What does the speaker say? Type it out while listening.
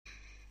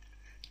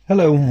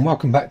Hello and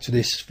welcome back to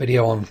this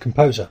video on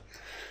Kompozer.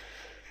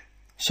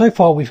 So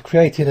far we've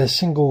created a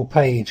single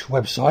page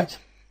website.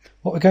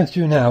 What we're going to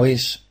do now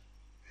is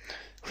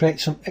create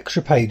some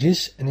extra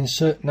pages and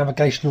insert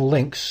navigational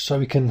links so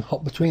we can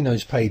hop between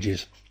those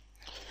pages.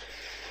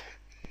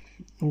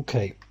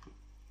 Okay,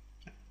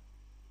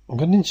 I'm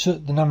going to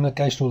insert the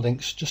navigational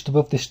links just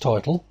above this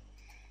title.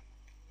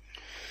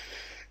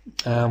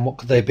 And what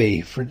could they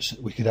be? For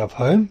instance, we could have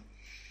home,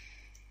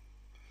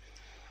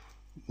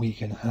 we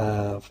can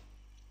have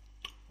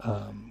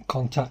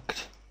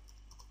contact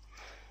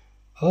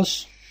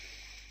us,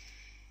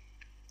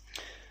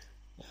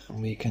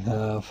 and we can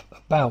have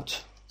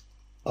about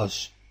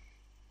us.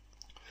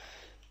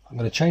 I'm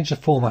going to change the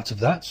format of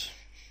that.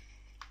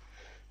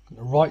 I'm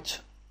going to right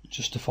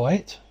justify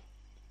it,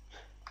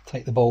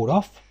 take the bold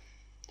off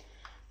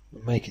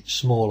and make it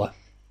smaller.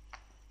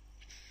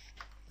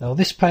 Now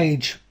this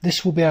page,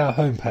 this will be our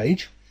home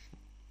page.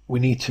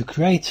 We need to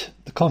create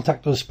the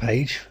contact us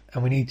page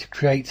and we need to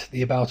create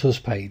the about us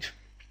page.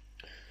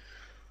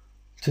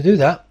 To do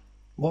that,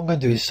 what I'm going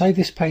to do is save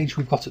this page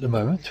we've got at the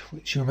moment,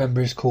 which you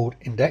remember is called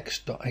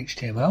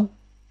index.html.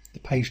 The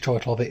page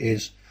title of it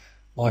is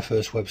My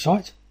First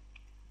Website.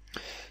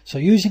 So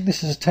using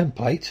this as a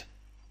template,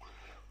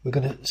 we're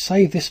going to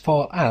save this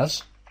file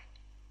as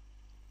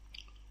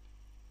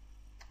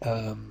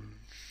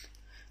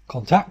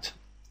contact,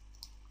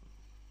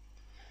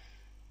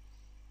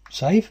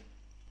 save,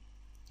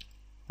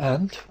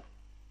 and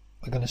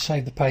we're going to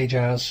save the page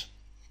as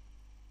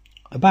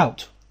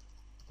about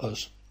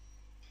us.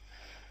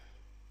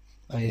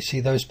 And you see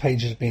those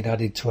pages have been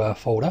added to our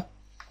folder,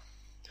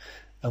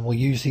 and we'll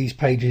use these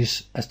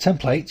pages as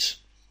templates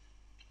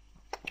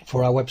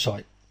for our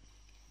website.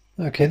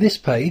 Okay, this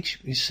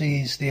page you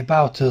see is the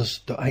about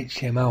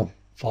us.html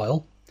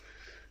file.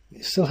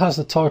 It still has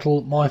the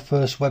title My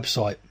First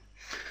Website.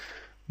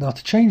 Now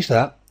to change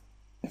that,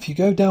 if you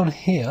go down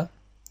here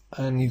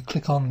and you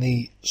click on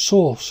the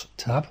source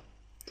tab,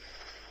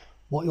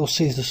 what you'll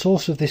see is the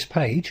source of this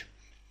page,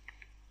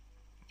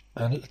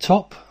 and at the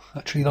top,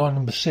 actually line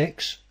number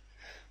 6,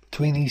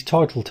 between these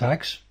title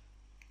tags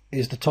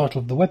is the title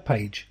of the web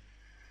page.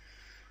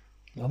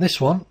 Now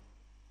this one,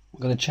 we're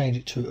going to change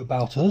it to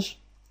About Us.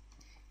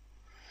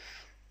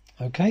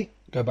 Okay,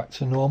 go back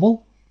to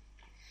normal,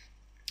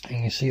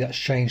 and you see that's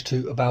changed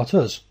to About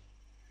Us.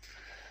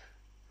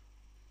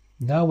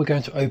 Now we're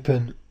going to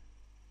open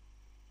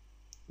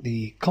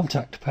the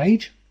contact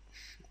page.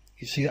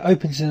 You see it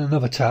opens in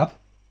another tab,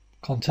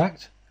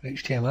 Contact,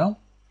 HTML.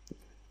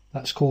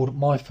 That's called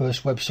My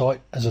First Website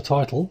as a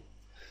title.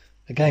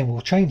 Again,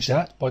 we'll change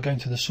that by going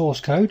to the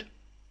source code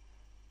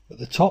at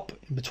the top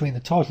in between the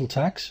title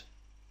tags.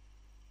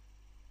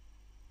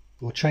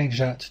 We'll change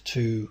that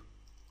to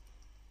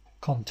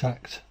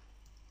Contact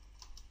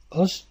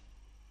Us.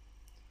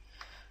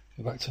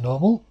 Go back to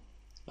normal.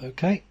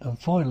 Okay, and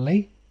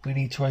finally we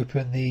need to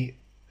open the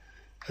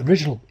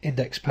original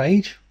index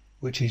page,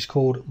 which is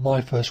called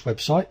My First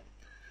Website.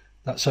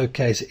 That's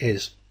okay as it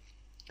is.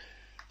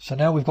 So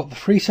now we've got the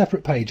 3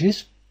 separate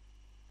pages.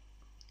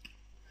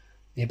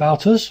 The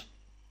About Us,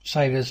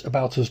 saved as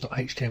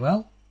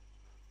aboutus.html.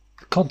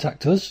 The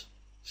Contact Us,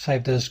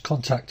 saved as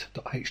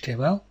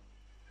contact.html.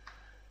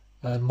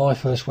 And My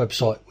First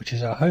Website, which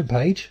is our home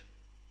page,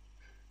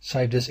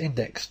 saved as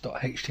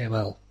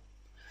index.html.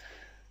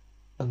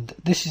 And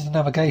this is the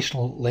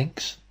navigational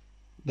links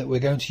that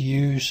we're going to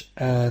use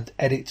and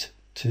edit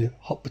to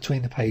hop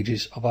between the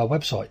pages of our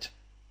website.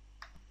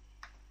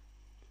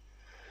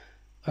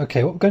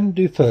 Okay, what we're going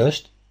to do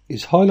first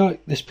is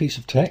highlight this piece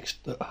of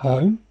text at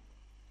home,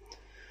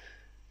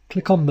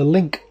 click on the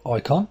link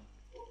icon.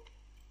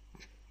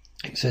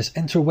 It says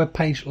enter a web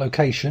page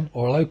location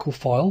or a local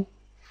file.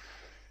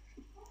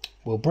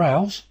 We'll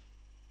browse,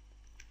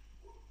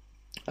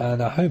 and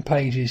our home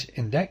page is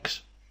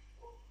index.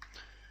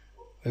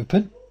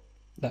 Open,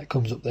 that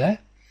comes up there.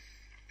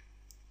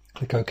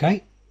 Click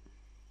OK.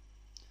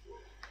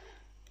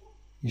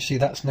 You see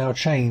that's now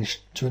changed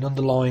to an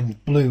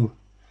underlined blue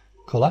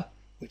colour,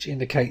 which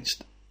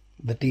indicates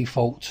the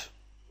default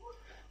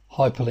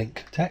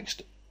hyperlink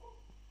text.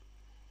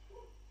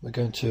 We're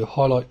going to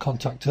highlight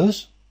Contact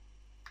Us,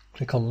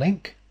 click on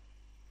Link,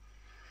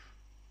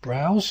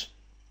 browse,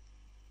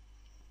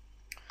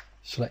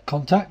 select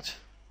Contact,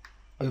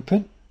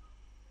 open,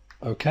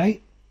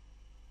 OK,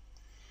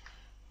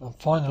 and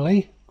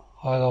finally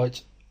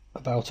highlight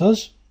About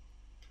Us,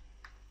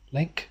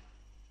 Link,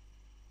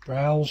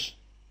 browse,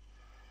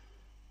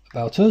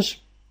 About Us,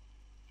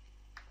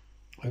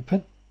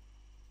 open,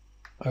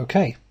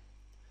 OK.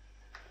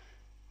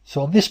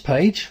 So on this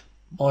page,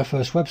 My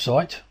First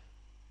Website,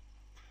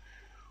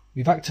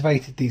 we've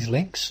activated these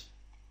links.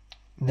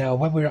 Now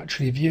when we're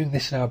actually viewing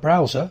this in our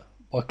browser,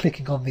 by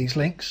clicking on these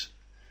links,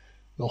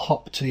 we'll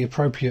hop to the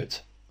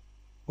appropriate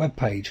web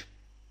page.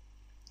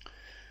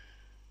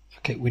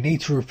 Okay, we need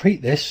to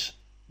repeat this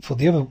for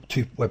the other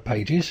 2 web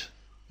pages,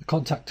 the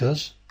Contact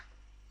Us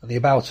and the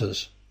About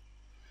Us.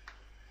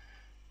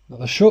 Now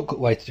the shortcut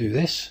way to do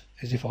this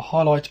is if I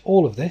highlight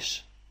all of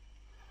this,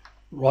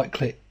 right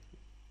click,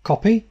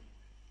 copy,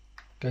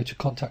 go to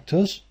Contact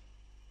Us,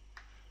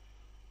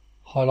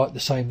 highlight the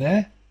same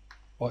there,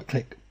 right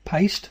click,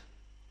 paste.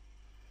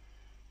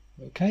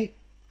 Okay,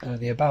 and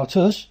the About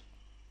Us,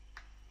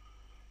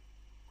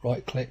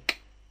 right click,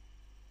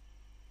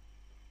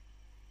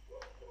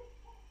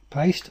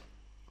 paste.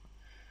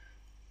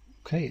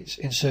 Okay, it's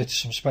inserted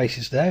some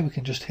spaces there. We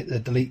can just hit the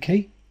delete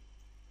key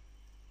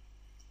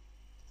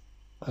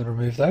and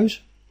remove those.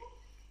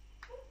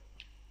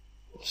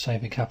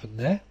 Same thing happened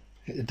there.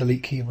 Hit the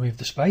delete key and remove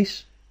the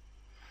space.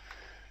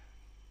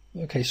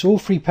 Okay, so all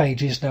 3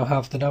 pages now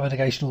have the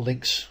navigational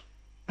links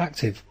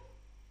active.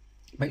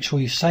 Make sure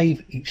you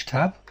save each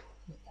tab.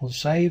 That one's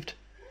saved,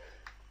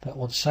 that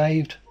one's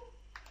saved,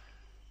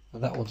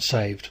 and that one's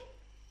saved.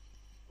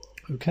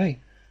 Okay,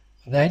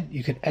 and then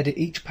you can edit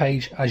each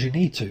page as you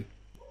need to.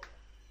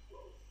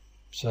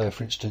 So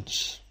for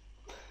instance,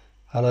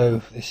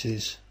 hello, this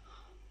is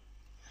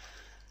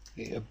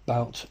the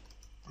About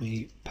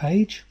Me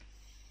page.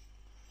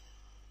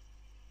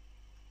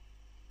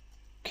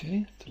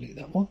 Okay, delete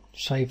that one,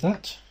 save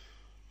that.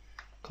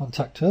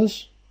 Contact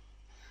Us.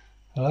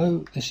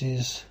 Hello, this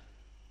is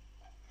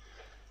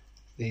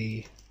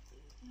the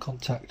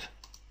contact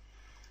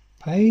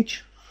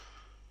page.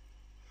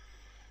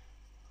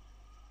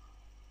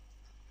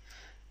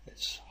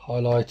 Let's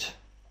highlight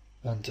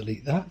and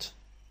delete that.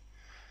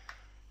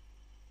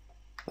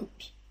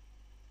 Oops.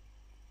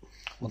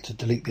 Want to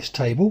delete this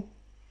table.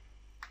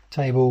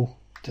 Table,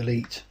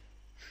 delete,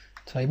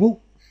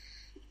 table.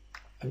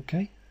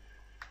 Okay.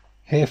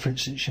 Here, for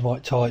instance, you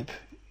might type,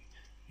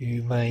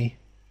 you may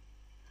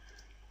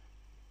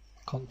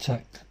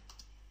contact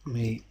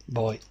me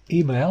by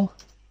email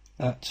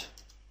at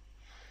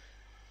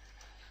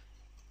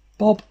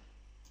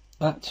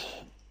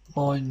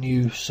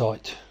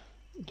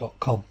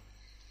bob@mynewsite.com,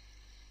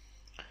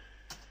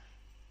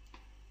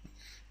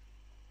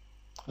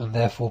 and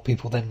therefore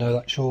people then know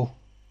that's your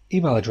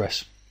email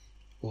address.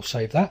 We'll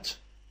save that.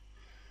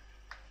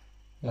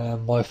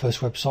 My first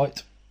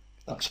website,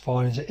 that's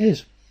fine as it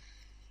is.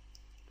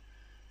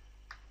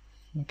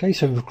 Okay,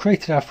 so we've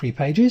created our 3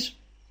 pages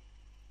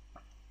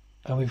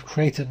and we've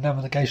created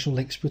navigational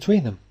links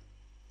between them.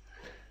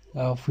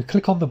 Now if we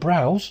click on the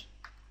browse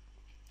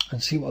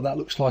and see what that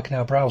looks like in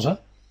our browser,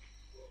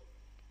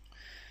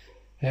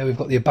 here we've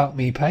got the About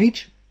Me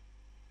page.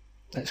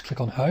 Let's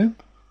click on Home.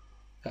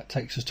 That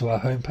takes us to our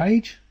home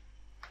page.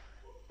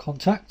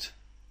 Contact.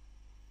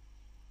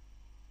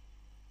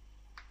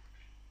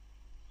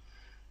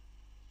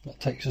 That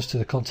takes us to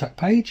the contact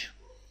page.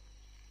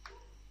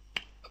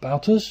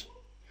 About Us.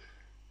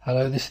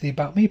 Hello, this is the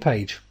About Me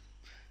page.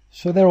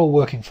 So they're all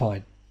working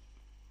fine.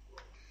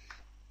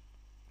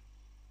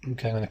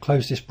 Okay, I'm going to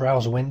close this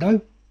browser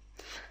window.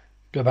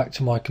 Go back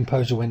to my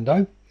Kompozer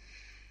window.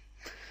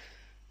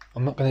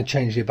 I'm not going to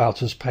change the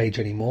About Us page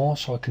anymore,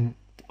 so I can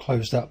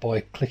close that by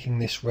clicking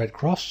this red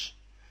cross.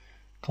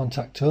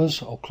 Contact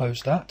Us, I'll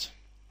close that.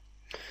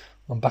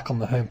 I'm back on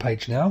the home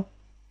page now.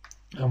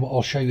 And what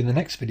I'll show you in the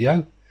next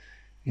video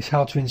is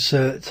how to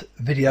insert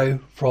video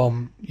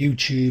from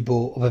YouTube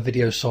or other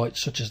video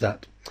sites such as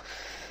that.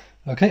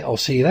 Okay, I'll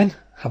see you then.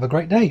 Have a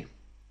great day.